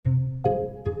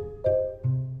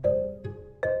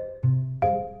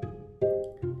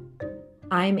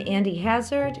I'm Andy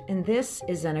Hazard, and this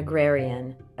is An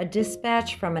Agrarian, a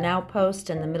dispatch from an outpost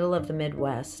in the middle of the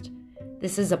Midwest.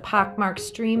 This is a pockmarked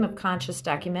stream of conscious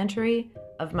documentary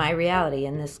of my reality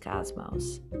in this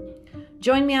cosmos.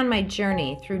 Join me on my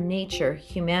journey through nature,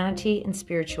 humanity, and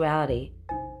spirituality,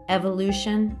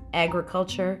 evolution,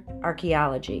 agriculture,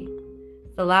 archaeology,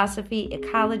 philosophy,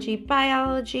 ecology,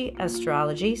 biology,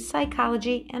 astrology,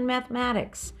 psychology, and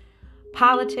mathematics,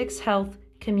 politics, health,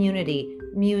 community,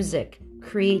 music,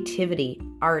 creativity,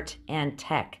 art, and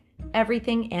tech,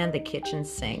 everything and the kitchen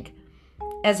sink.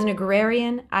 As an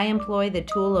agrarian, I employ the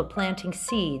tool of planting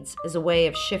seeds as a way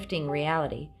of shifting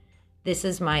reality. This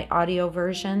is my audio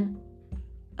version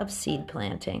of seed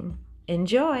planting.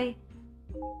 Enjoy!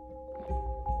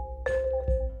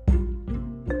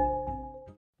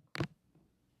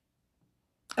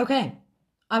 Okay,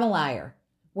 I'm a liar.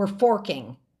 We're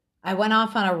forking. I went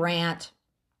off on a rant.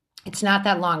 It's not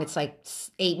that long. It's like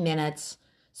 8 minutes.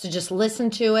 So just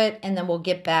listen to it, and then we'll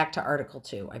get back to Article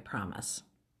 2, I promise.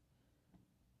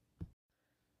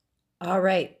 All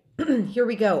right, here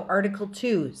we go. Article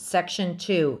 2, Section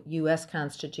 2, U.S.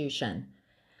 Constitution.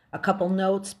 A couple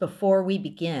notes before we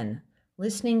begin.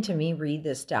 Listening to me read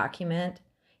this document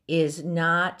is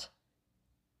not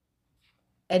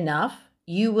enough.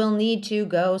 You will need to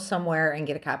go somewhere and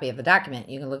get a copy of the document.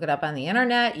 You can look it up on the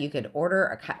internet. You could order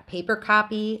a paper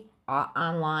copy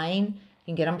online. You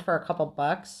can get them for a couple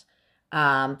bucks.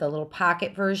 The little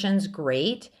pocket version's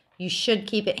great. You should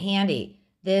keep it handy.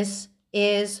 This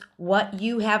is what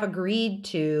you have agreed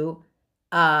to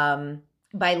by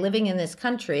living in this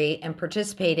country and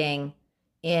participating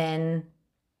in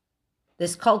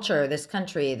this culture, this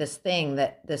country, this thing,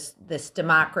 that this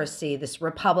democracy, this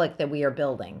republic that we are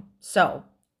building. So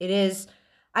it is,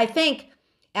 I think,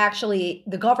 actually,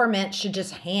 the government should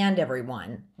just hand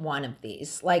everyone one of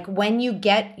these. Like when you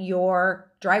get your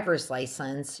driver's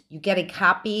license, you get a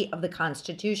copy of the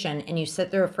Constitution and you sit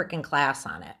through a freaking class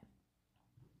on it.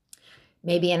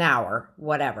 Maybe an hour,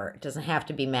 whatever. It doesn't have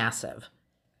to be massive.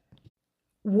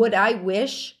 Would I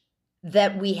wish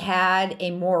that we had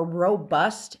a more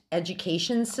robust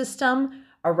education system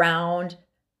around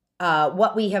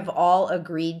what we have all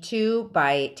agreed to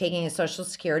by taking a Social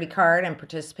Security card and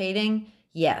participating?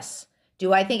 Yes.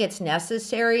 Do I think it's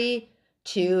necessary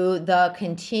to the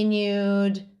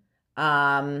continued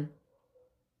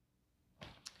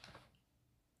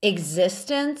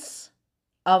existence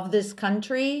of this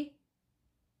country?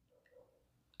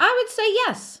 I would say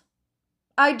yes.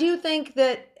 I do think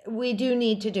that we do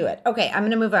need to do it. Okay, I'm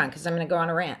going to move on because I'm going to go on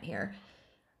a rant here.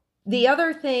 The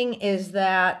other thing is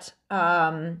that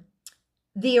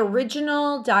the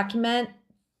original document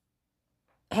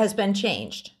has been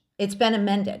changed. It's been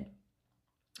amended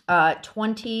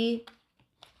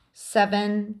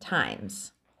 27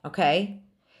 times, okay?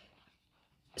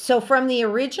 So from the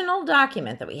original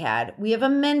document that we had, we have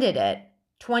amended it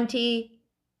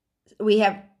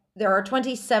there are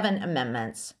 27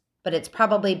 amendments, but it's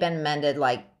probably been amended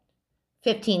like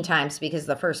 15 times because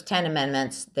the first 10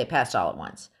 amendments, they passed all at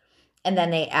once. And then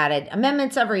they added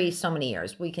amendments every so many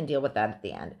years. We can deal with that at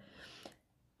the end.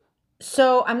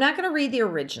 So I'm not going to read the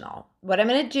original. What I'm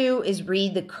going to do is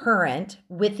read the current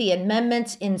with the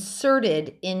amendments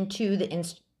inserted into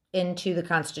the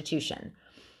Constitution.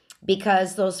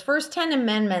 Because those first 10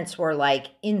 amendments were like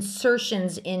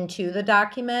insertions into the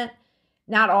document.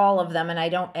 Not all of them, and I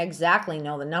don't exactly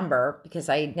know the number because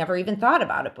I never even thought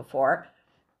about it before.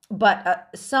 But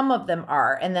some of them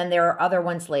are, and then there are other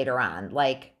ones later on.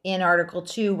 Like in Article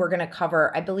 2, we're going to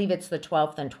cover, I believe it's the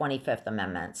 12th and 25th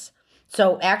Amendments.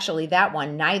 So actually that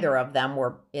one, neither of them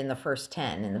were in the first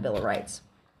 10 in the Bill of Rights.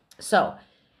 So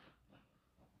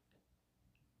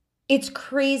it's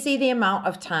crazy the amount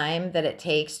of time that it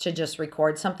takes to just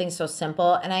record something so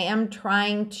simple. And I am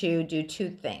trying to do two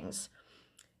things.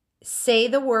 Say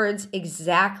the words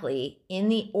exactly in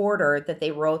the order that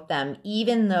they wrote them,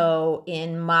 even though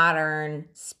in modern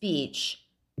speech,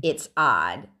 it's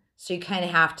odd. So you kind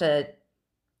of have to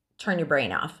turn your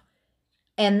brain off.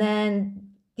 And then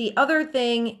the other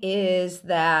thing is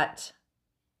that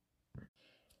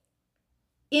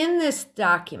in this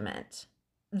document,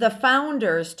 the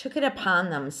founders took it upon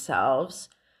themselves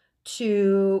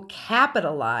to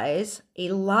capitalize a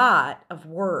lot of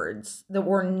words that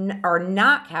are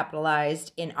not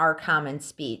capitalized in our common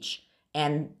speech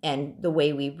and the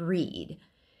way we read.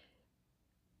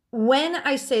 When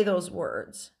I say those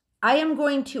words, I am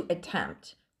going to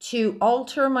attempt to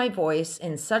alter my voice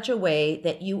in such a way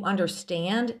that you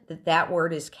understand that that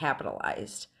word is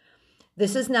capitalized.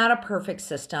 This is not a perfect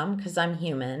system because I'm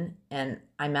human and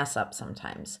I mess up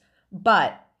sometimes,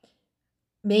 but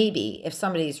maybe if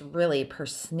somebody's really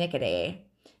persnickety,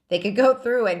 they could go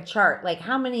through and chart, like,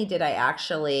 how many did I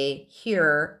actually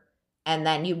hear? And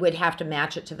then you would have to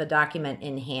match it to the document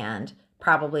in hand,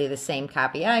 probably the same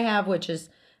copy I have, which is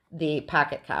the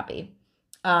pocket copy,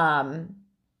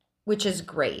 which is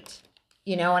great.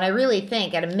 You know, and I really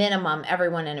think at a minimum,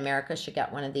 everyone in America should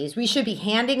get one of these. We should be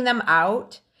handing them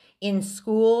out in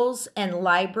schools and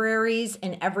libraries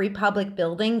and every public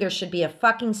building. There should be a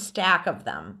fucking stack of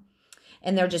them.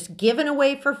 And they're just given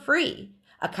away for free.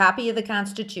 A copy of the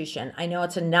Constitution. I know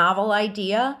it's a novel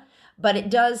idea, but it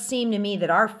does seem to me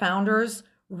that our founders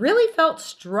really felt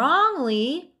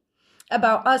strongly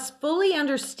about us fully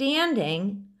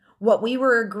understanding what we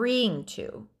were agreeing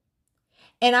to.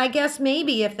 And I guess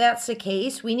maybe if that's the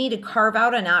case, we need to carve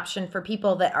out an option for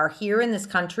people that are here in this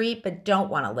country but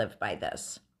don't want to live by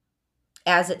this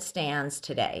as it stands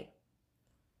today.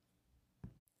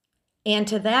 And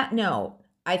to that note,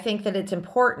 I think that it's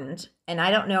important, and I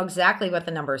don't know exactly what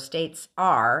the number of states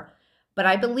are, but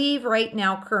I believe right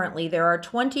now currently there are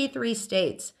 23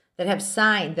 states that have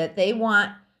signed that they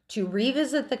want to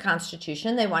revisit the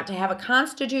Constitution. They want to have a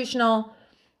constitutional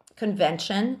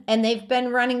convention, and they've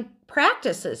been running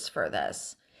practices for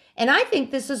this. And I think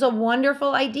this is a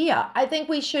wonderful idea. I think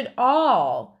we should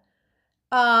all,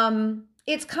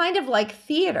 it's kind of like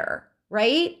theater,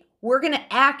 right? We're going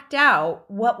to act out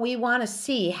what we want to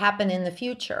see happen in the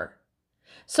future.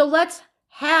 So let's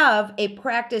have a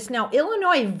practice. Now,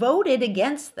 Illinois voted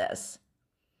against this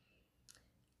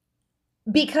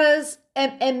because,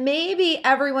 and maybe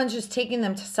everyone's just taking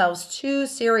themselves too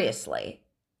seriously,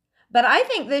 but I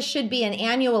think this should be an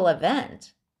annual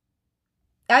event.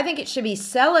 I think it should be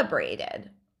celebrated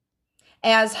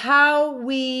as how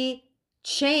we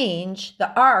change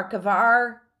the arc of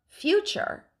our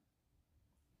future,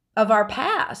 of our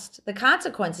past, the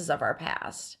consequences of our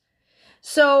past.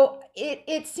 So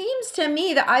it seems to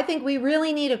me that I think we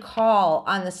really need a call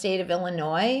on the state of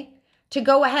Illinois to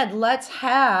go ahead. Let's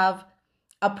have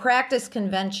a practice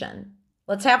convention.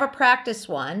 Let's have a practice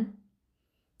one.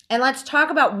 And let's talk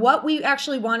about what we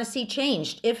actually want to see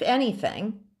changed, if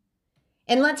anything.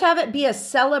 And let's have it be a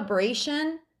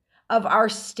celebration of our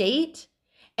state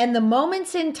and the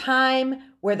moments in time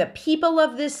where the people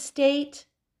of this state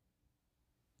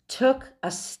took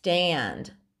a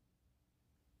stand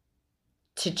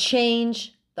to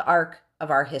change the arc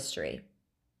of our history.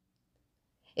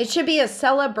 It should be a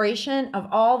celebration of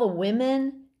all the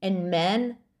women and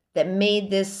men that made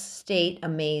this state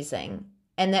amazing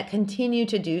and that continue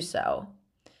to do so,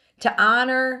 to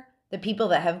honor the people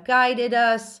that have guided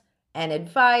us and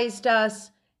advised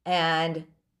us, and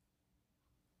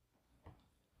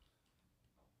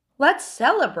let's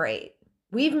celebrate.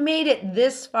 We've made it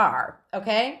this far,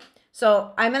 okay?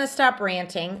 So I'm going to stop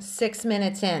ranting 6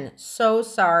 minutes in. So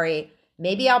sorry.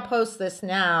 Maybe I'll post this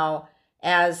now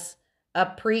as a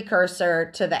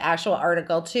precursor to the actual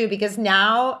article too, because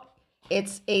now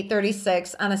it's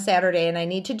 8:36 on a Saturday and I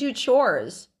need to do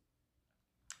chores.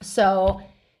 So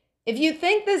if you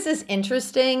think this is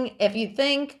interesting, if you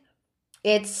think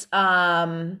it's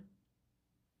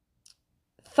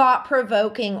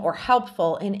thought-provoking or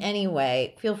helpful in any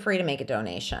way, feel free to make a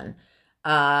donation.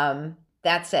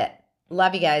 That's it.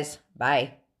 Love you guys.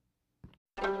 Bye.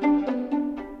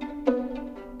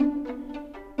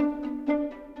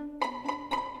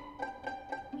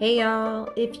 Hey y'all,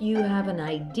 if you have an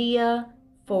idea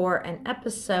for an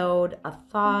episode, a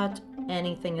thought,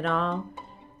 anything at all,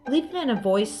 leave it in a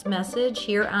voice message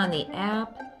here on the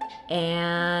app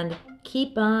and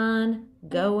keep on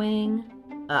going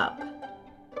up.